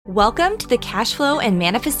Welcome to the Cash Flow and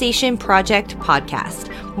Manifestation Project podcast.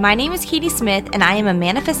 My name is Katie Smith, and I am a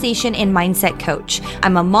manifestation and mindset coach.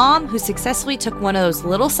 I'm a mom who successfully took one of those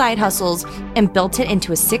little side hustles and built it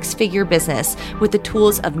into a six-figure business with the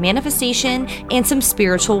tools of manifestation and some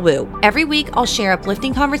spiritual woo. Every week, I'll share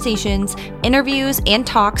uplifting conversations, interviews, and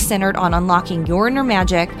talks centered on unlocking your inner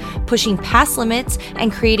magic, pushing past limits,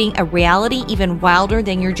 and creating a reality even wilder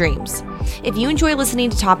than your dreams. If you enjoy listening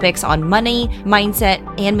to topics on money, mindset,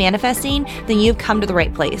 and manifesting, then you've come to the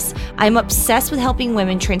right place. I'm obsessed with helping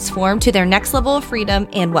women transform to their next level of freedom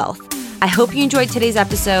and wealth. I hope you enjoyed today's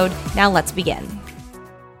episode. Now let's begin.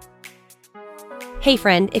 Hey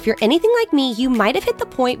friend, if you're anything like me, you might have hit the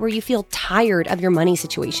point where you feel tired of your money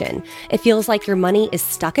situation. It feels like your money is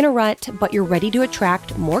stuck in a rut, but you're ready to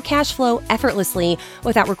attract more cash flow effortlessly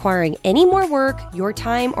without requiring any more work, your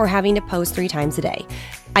time, or having to post 3 times a day.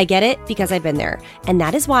 I get it because I've been there, and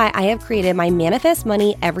that is why I have created my Manifest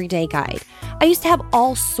Money Everyday Guide. I used to have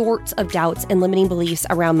all sorts of doubts and limiting beliefs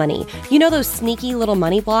around money. You know those sneaky little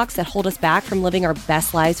money blocks that hold us back from living our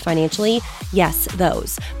best lives financially? Yes,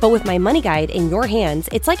 those. But with my money guide in your hands,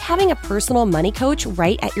 it's like having a personal money coach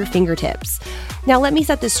right at your fingertips. Now, let me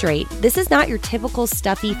set this straight. This is not your typical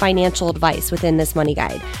stuffy financial advice within this money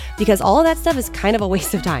guide, because all of that stuff is kind of a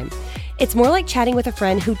waste of time. It's more like chatting with a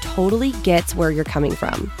friend who totally gets where you're coming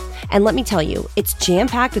from. And let me tell you, it's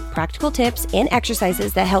jam-packed with practical tips and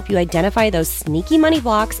exercises that help you identify those sneaky money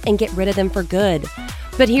blocks and get rid of them for good.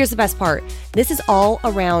 But here's the best part. This is all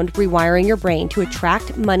around rewiring your brain to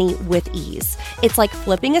attract money with ease. It's like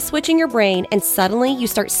flipping a switch in your brain and suddenly you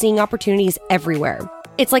start seeing opportunities everywhere.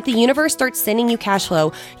 It's like the universe starts sending you cash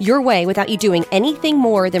flow your way without you doing anything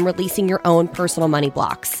more than releasing your own personal money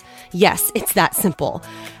blocks. Yes, it's that simple.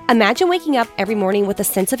 Imagine waking up every morning with a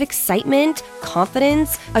sense of excitement,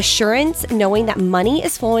 confidence, assurance, knowing that money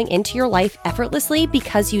is flowing into your life effortlessly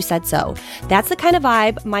because you said so. That's the kind of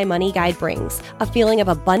vibe my money guide brings, a feeling of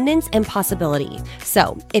abundance and possibility.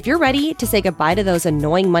 So, if you're ready to say goodbye to those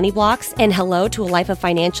annoying money blocks and hello to a life of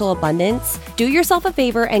financial abundance, do yourself a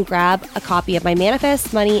favor and grab a copy of my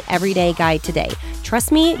Manifest Money Everyday Guide today.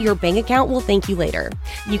 Trust me, your bank account will thank you later.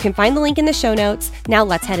 You can find the link in the show notes. Now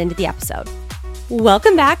let's head into the episode.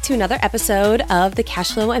 Welcome back to another episode of the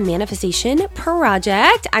Cash Flow and Manifestation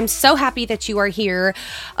Project. I'm so happy that you are here.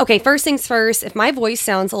 Okay, first things first, if my voice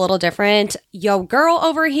sounds a little different, yo girl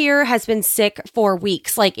over here has been sick for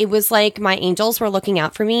weeks. It was like my angels were looking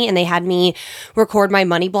out for me and they had me record my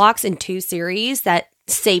money blocks in 2 series that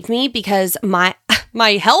saved me because my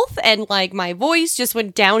health and my voice just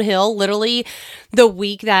went downhill literally the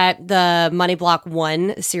week that the Money Block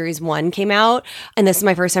 1, Series 1 came out. And this is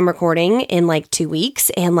my first time recording in 2 weeks.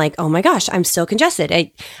 And oh my gosh, I'm still congested.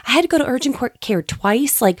 I had to go to urgent care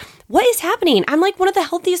twice. What is happening? I'm one of the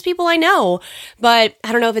healthiest people I know. But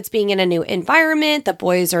I don't know if it's being in a new environment. The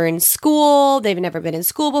boys are in school. They've never been in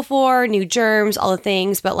school before. New germs, all the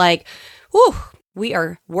things. But we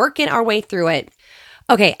are working our way through it.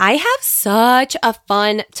 Okay, I have such a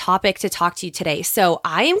fun topic to talk to you today. So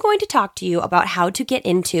I am going to talk to you about how to get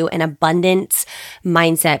into an abundance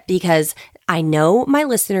mindset because I know my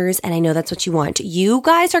listeners and I know that's what you want. You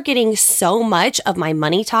guys are getting so much of my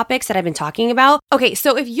money topics that I've been talking about. Okay,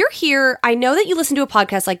 so if you're here, I know that you listen to a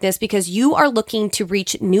podcast like this because you are looking to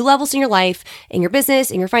reach new levels in your life, in your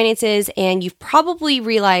business, in your finances, and you've probably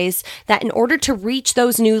realized that in order to reach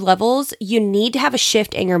those new levels, you need to have a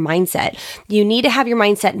shift in your mindset. You need to have your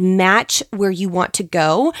mindset match where you want to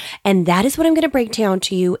go, and that is what I'm going to break down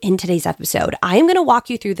to you in today's episode. I am going to walk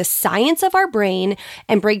you through the science of our brain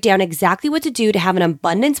and break down exactly what to do to have an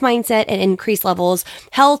abundance mindset and increase levels,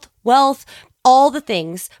 health, wealth, all the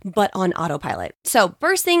things, but on autopilot. So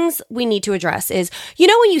first things we need to address is,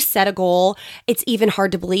 when you set a goal, it's even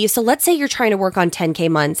hard to believe. So let's say you're trying to work on 10K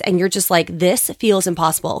months and you're just this feels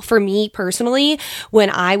impossible. For me personally,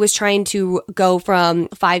 when I was trying to go from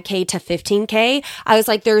 5K to 15K, I was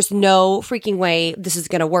there's no freaking way this is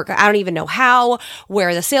going to work. I don't even know how,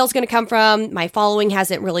 where the sales going to come from. My following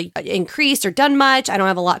hasn't really increased or done much. I don't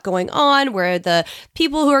have a lot going on. Where the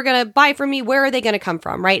people who are going to buy from me, where are they going to come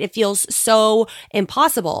from, right? It feels so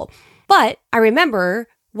impossible. But I remember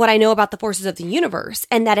what I know about the forces of the universe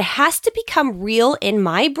and that it has to become real in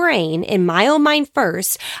my brain, in my own mind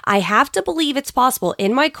first. I have to believe it's possible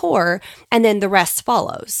in my core and then the rest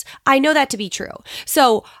follows. I know that to be true.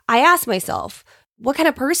 So I asked myself, what kind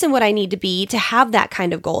of person would I need to be to have that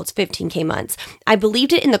kind of goal? It's 15K months. I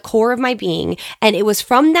believed it in the core of my being. And it was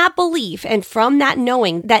from that belief and from that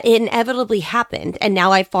knowing that it inevitably happened. And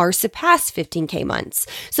now I far surpassed 15K months.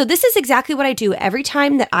 So this is exactly what I do every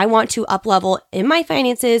time that I want to up level in my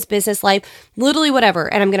finances, business life, literally whatever.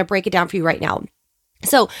 And I'm going to break it down for you right now.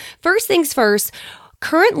 So first things first,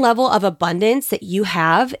 current level of abundance that you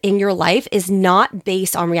have in your life is not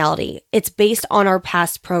based on reality. It's based on our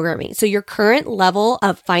past programming. So your current level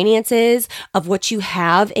of finances, of what you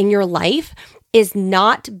have in your life, is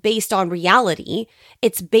not based on reality.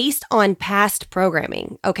 It's based on past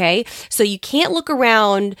programming, okay? So you can't look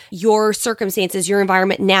around your circumstances, your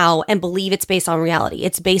environment now and believe it's based on reality.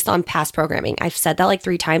 It's based on past programming. I've said that like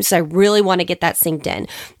 3 times, so I really want to get that synced in.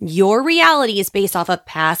 Your reality is based off of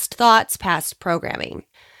past thoughts, past programming.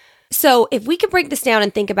 So if we could break this down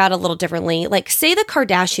and think about it a little differently, like say the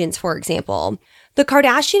Kardashians, for example. The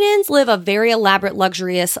Kardashians live a very elaborate,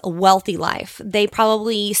 luxurious, wealthy life. They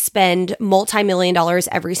probably spend multi-million dollars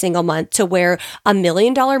every single month to where $1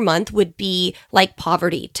 million month would be like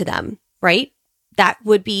poverty to them, right? That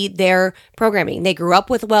would be their programming. They grew up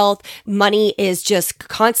with wealth. Money is just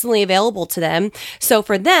constantly available to them. So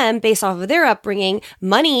for them, based off of their upbringing,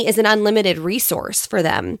 money is an unlimited resource for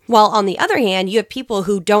them. While on the other hand, you have people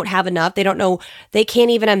who don't have enough. They don't know, they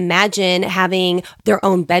can't even imagine having their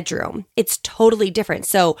own bedroom. It's totally different.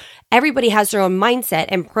 So everybody has their own mindset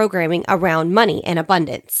and programming around money and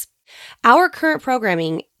abundance. Our current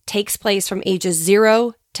programming takes place from ages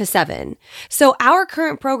 0 to 7. So our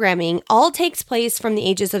current programming all takes place from the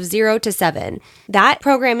ages of 0 to 7. That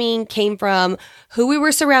programming came from who we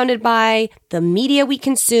were surrounded by, the media we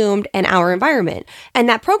consumed, and our environment. And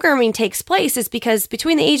that programming takes place is because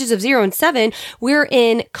between the ages of 0 and 7, we're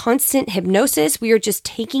in constant hypnosis. We are just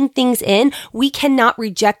taking things in. We cannot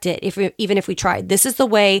reject it even if we tried. This is the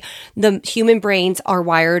way the human brains are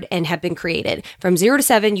wired and have been created. From 0 to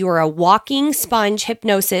 7, you are a walking sponge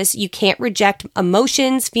hypnosis. You can't reject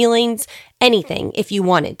emotions, feelings, anything if you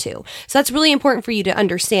wanted to. So that's really important for you to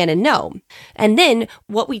understand and know. And then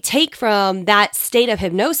what we take from that state of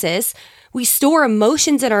hypnosis, we store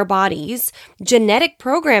emotions in our bodies, genetic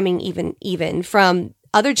programming even from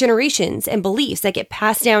other generations and beliefs that get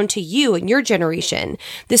passed down to you and your generation.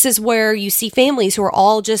 This is where you see families who are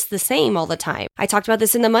all just the same all the time. I talked about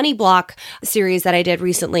this in the Money Block series that I did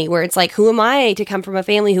recently, where it's like, who am I to come from a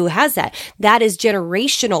family who has that? That is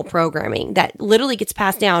generational programming that literally gets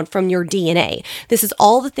passed down from your DNA. This is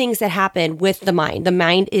all the things that happen with the mind. The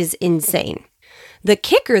mind is insane. The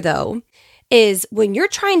kicker, though, is when you're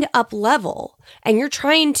trying to up level and you're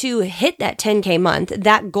trying to hit that 10K month,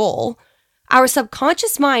 that goal, our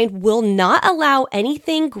subconscious mind will not allow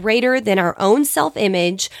anything greater than our own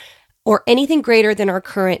self-image or anything greater than our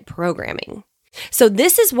current programming. So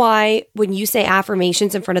this is why when you say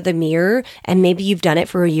affirmations in front of the mirror, and maybe you've done it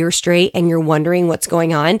for a year straight and you're wondering what's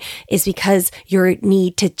going on, is because you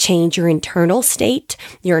need to change your internal state,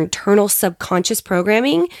 your internal subconscious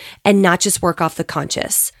programming, and not just work off the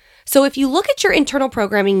conscious. So if you look at your internal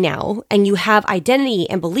programming now and you have identity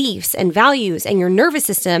and beliefs and values and your nervous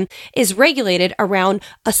system is regulated around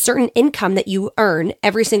a certain income that you earn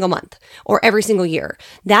every single month or every single year,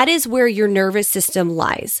 that is where your nervous system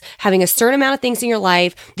lies. Having a certain amount of things in your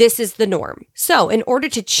life, this is the norm. So in order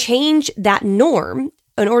to change that norm,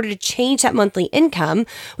 in order to change that monthly income,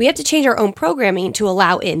 we have to change our own programming to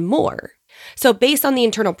allow in more. So based on the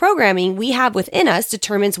internal programming we have within us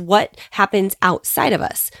determines what happens outside of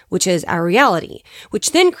us, which is our reality,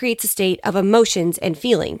 which then creates a state of emotions and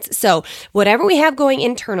feelings. So whatever we have going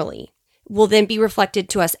internally will then be reflected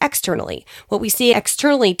to us externally. What we see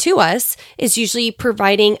externally to us is usually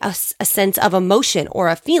providing us a sense of emotion or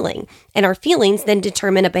a feeling. And our feelings then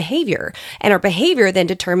determine a behavior. And our behavior then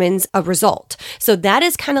determines a result. So that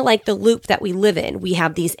is kind of like the loop that we live in. We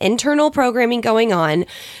have these internal programming going on.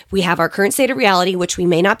 We have our current state of reality, which we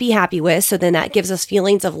may not be happy with. So then that gives us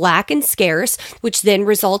feelings of lack and scarce, which then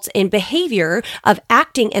results in behavior of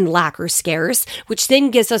acting in lack or scarce, which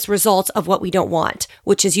then gives us results of what we don't want,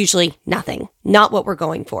 which is usually nothing, not what we're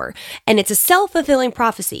going for. And it's a self-fulfilling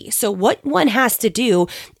prophecy. So what one has to do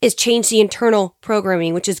is change the internal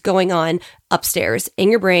programming, which is going on upstairs in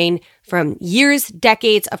your brain from years,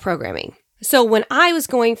 decades of programming. So when I was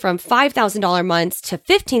going from $5,000 months to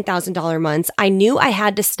 $15,000 months, I knew I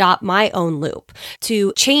had to stop my own loop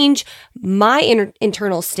to change my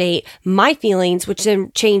internal state, my feelings, which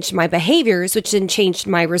then changed my behaviors, which then changed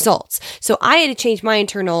my results. So I had to change my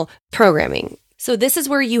internal programming. So this is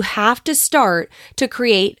where you have to start to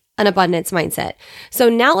create an abundance mindset. So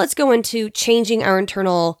now let's go into changing our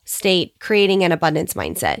internal state, creating an abundance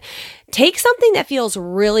mindset. Take something that feels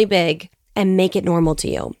really big and make it normal to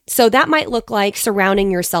you. So that might look like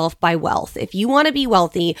surrounding yourself by wealth. If you want to be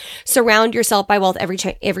wealthy, surround yourself by wealth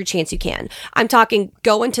every chance you can. I'm talking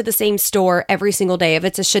go into the same store every single day. If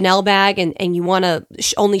it's a Chanel bag and you want to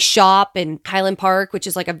only shop in Highland Park, which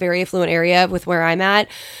is like a very affluent area with where I'm at,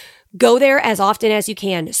 Go there as often as you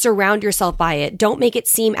can. Surround yourself by it. Don't make it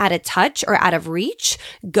seem out of touch or out of reach.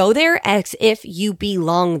 Go there as if you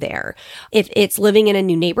belong there. If it's living in a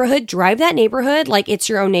new neighborhood, drive that neighborhood like it's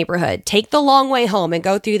your own neighborhood. Take the long way home and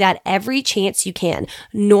go through that every chance you can.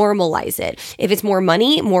 Normalize it. If it's more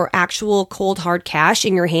money, more actual cold hard cash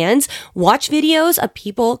in your hands, watch videos of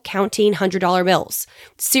people counting $100 bills.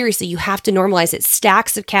 Seriously, you have to normalize it.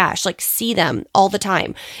 Stacks of cash, like see them all the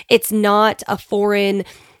time. It's not a foreign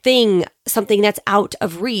thing, something that's out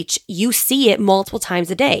of reach. You see it multiple times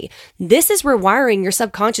a day. This is rewiring your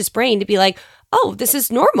subconscious brain to be like, oh, this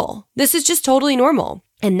is normal. This is just totally normal.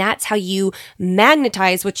 And that's how you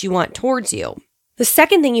magnetize what you want towards you. The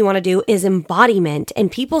second thing you want to do is embodiment.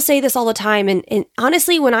 And people say this all the time. And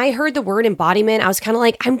honestly, when I heard the word embodiment, I was kind of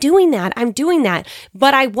like, I'm doing that.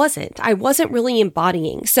 But I wasn't really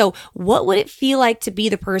embodying. So what would it feel like to be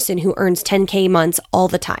the person who earns 10K months all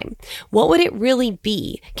the time? What would it really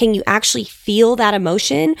be? Can you actually feel that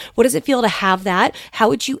emotion? What does it feel to have that? How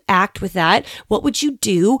would you act with that? What would you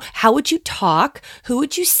do? How would you talk? Who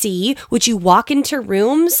would you see? Would you walk into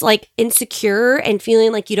rooms like insecure and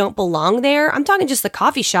feeling like you don't belong there? I'm talking just the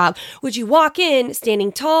coffee shop. Would you walk in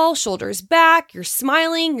standing tall, shoulders back, you're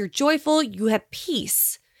smiling, you're joyful, you have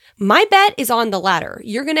peace? My bet is on the latter.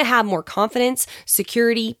 You're going to have more confidence,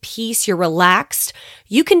 security, peace. You're relaxed.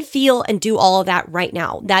 You can feel and do all of that right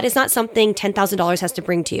now. That is not something $10,000 has to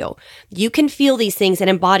bring to you. You can feel these things and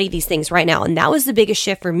embody these things right now. And that was the biggest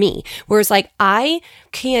shift for me. Whereas like I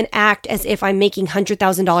can act as if I'm making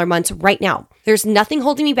 $100,000 months right now. There's nothing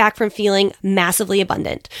holding me back from feeling massively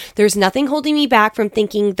abundant. There's nothing holding me back from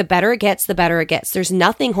thinking the better it gets, the better it gets. There's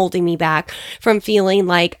nothing holding me back from feeling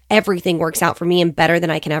like everything works out for me and better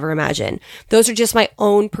than I can ever imagine. Those are just my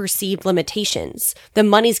own perceived limitations. The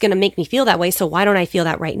money's going to make me feel that way, so why don't I feel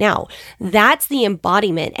that right now? That's the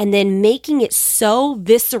embodiment. And then making it so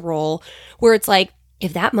visceral where it's like,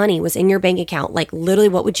 if that money was in your bank account, like literally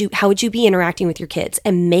how would you be interacting with your kids?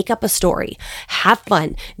 And make up a story. Have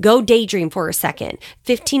fun. Go daydream for a second.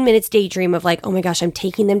 15 minutes daydream of like, oh my gosh, I'm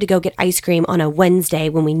taking them to go get ice cream on a Wednesday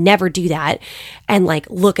when we never do that. And like,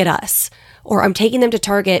 look at us. Or I'm taking them to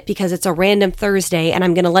Target because it's a random Thursday and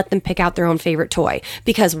I'm going to let them pick out their own favorite toy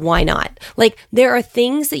because why not? Like there are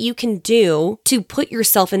things that you can do to put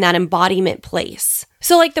yourself in that embodiment place.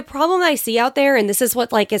 So like the problem I see out there, and this is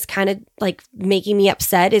what like is kind of like making me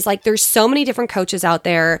upset, is like there's so many different coaches out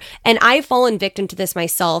there, and I've fallen victim to this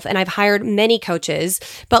myself, and I've hired many coaches,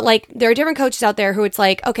 but like there are different coaches out there who it's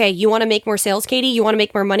like, okay, you want to make more sales, Katie? You want to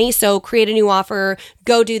make more money? So create a new offer,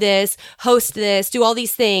 go do this, host this, do all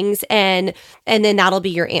these things, and then that'll be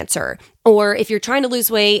your answer. Or if you're trying to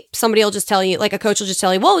lose weight, somebody will just tell you, like a coach will just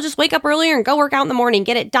tell you, well, just wake up earlier and go work out in the morning,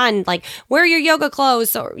 get it done. Like wear your yoga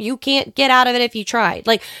clothes so you can't get out of it if you tried.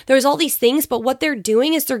 Like there's all these things, but what they're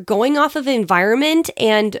doing is they're going off of environment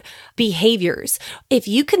and behaviors. If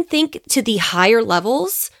you can think to the higher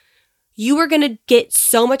levels, you are going to get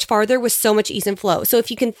so much farther with so much ease and flow. So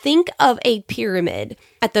if you can think of a pyramid,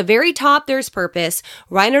 at the very top, there's purpose.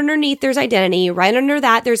 Right underneath, there's identity. Right under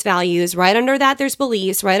that, there's values. Right under that, there's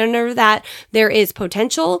beliefs. Right under that, there is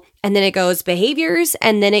potential. And then it goes behaviors.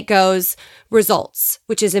 And then it goes results,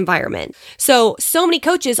 which is environment. So many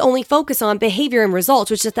coaches only focus on behavior and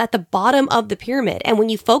results, which is at the bottom of the pyramid. And when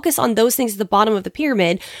you focus on those things at the bottom of the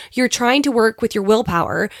pyramid, you're trying to work with your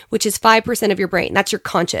willpower, which is 5% of your brain. That's your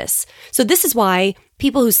conscious. So this is why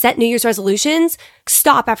people who set New Year's resolutions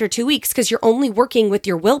stop after 2 weeks, because you're only working with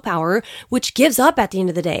your willpower, which gives up at the end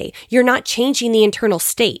of the day. You're not changing the internal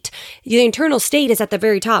state. The internal state is at the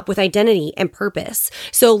very top with identity and purpose.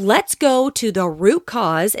 So let's go to the root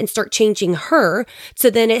cause and start changing her. So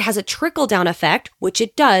then it has a trickle down effect, which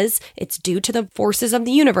it does. It's due to the forces of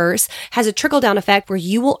the universe, has a trickle down effect where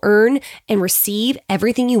you will earn and receive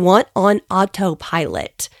everything you want on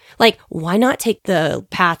autopilot. Like, why not take the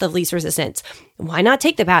path of least resistance? Why not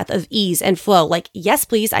take the path of ease and flow? Like, yes,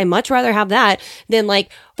 please. I much rather have that than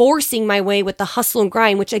like forcing my way with the hustle and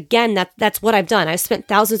grind, which again, that's what I've done. I've spent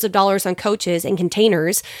thousands of dollars on coaches and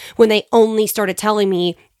containers when they only started telling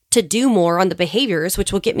me to do more on the behaviors,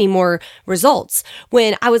 which will get me more results,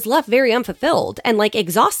 when I was left very unfulfilled and like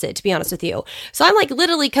exhausted, to be honest with you. So I'm like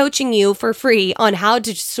literally coaching you for free on how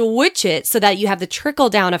to switch it so that you have the trickle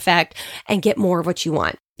down effect and get more of what you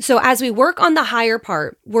want. So as we work on the higher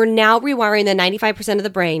part, we're now rewiring the 95% of the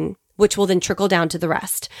brain, which will then trickle down to the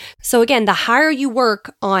rest. So again, the higher you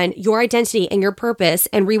work on your identity and your purpose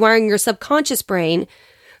and rewiring your subconscious brain,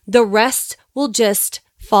 the rest will just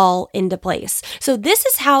fall into place. So this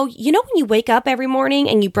is how, when you wake up every morning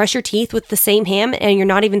and you brush your teeth with the same ham and you're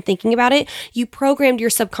not even thinking about it, you programmed your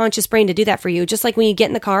subconscious brain to do that for you. Just like when you get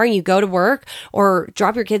in the car and you go to work or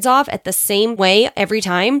drop your kids off at the same way every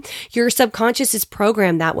time, your subconscious is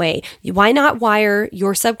programmed that way. Why not wire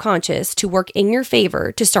your subconscious to work in your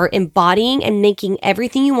favor, to start embodying and making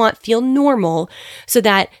everything you want feel normal so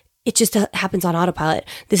that it just happens on autopilot.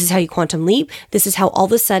 This is how you quantum leap. This is how all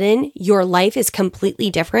of a sudden your life is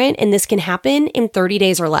completely different. And this can happen in 30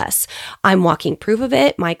 days or less. I'm walking proof of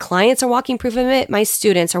it. My clients are walking proof of it. My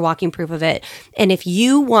students are walking proof of it. And if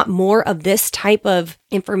you want more of this type of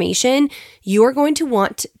information, you are going to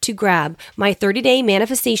want to grab my 30-day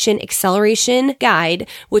manifestation acceleration guide,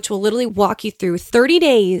 which will literally walk you through 30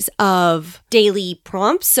 days of daily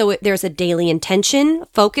prompts. So there's a daily intention,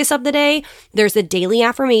 focus of the day, there's a daily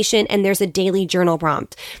affirmation, and there's a daily journal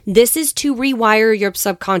prompt. This is to rewire your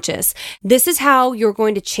subconscious. This is how you're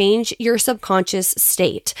going to change your subconscious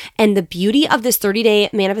state. And the beauty of this 30-day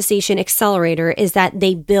manifestation accelerator is that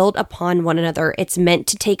they build upon one another. It's meant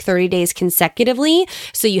to take 30 days consecutively.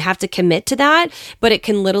 So you have to commit to that, but it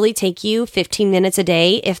can literally take you 15 minutes a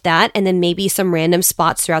day, if that, and then maybe some random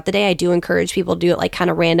spots throughout the day. I do encourage people to do it like kind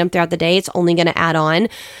of random throughout the day. It's only going to add on,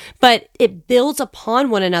 but it builds upon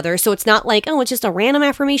one another. So it's not like, oh, it's just a random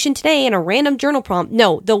affirmation today and a random journal prompt.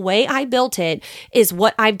 No, the way I built it is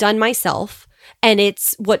what I've done myself. And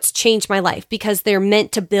it's what's changed my life because they're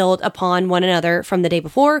meant to build upon one another from the day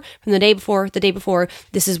before, from the day before, the day before.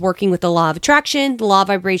 This is working with the law of attraction, the law of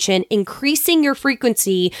vibration, increasing your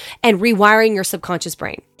frequency and rewiring your subconscious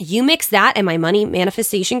brain. You mix that and my money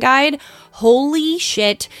manifestation guide, holy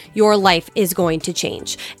shit, your life is going to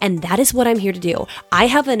change. And that is what I'm here to do. I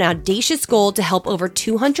have an audacious goal to help over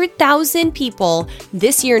 200,000 people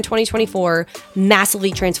this year in 2024 massively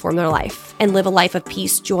transform their life and live a life of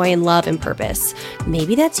peace, joy, and love and purpose.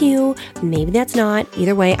 Maybe that's you, maybe that's not.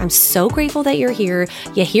 Either way, I'm so grateful that you're here.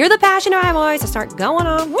 You hear the passion in my voice. I start going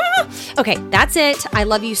on. Okay, that's it. I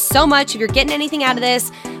love you so much. If you're getting anything out of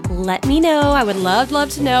this, let me know. I would love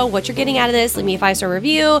to know what you're getting out of this. Leave me a 5-star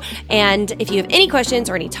review. And if you have any questions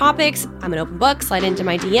or any topics, I'm an open book. Slide into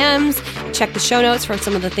my DMs. Check the show notes for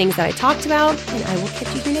some of the things that I talked about. And I will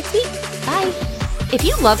catch you here next week. Bye. If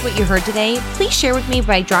you loved what you heard today, please share with me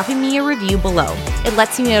by dropping me a review below. It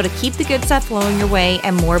lets me know to keep the good stuff flowing your way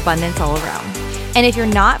and more abundance all around. And if you're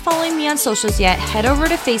not following me on socials yet, head over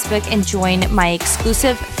to Facebook and join my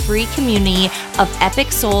exclusive free community of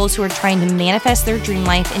epic souls who are trying to manifest their dream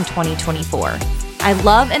life in 2024. I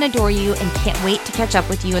love and adore you and can't wait to catch up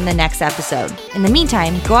with you in the next episode. In the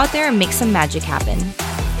meantime, go out there and make some magic happen.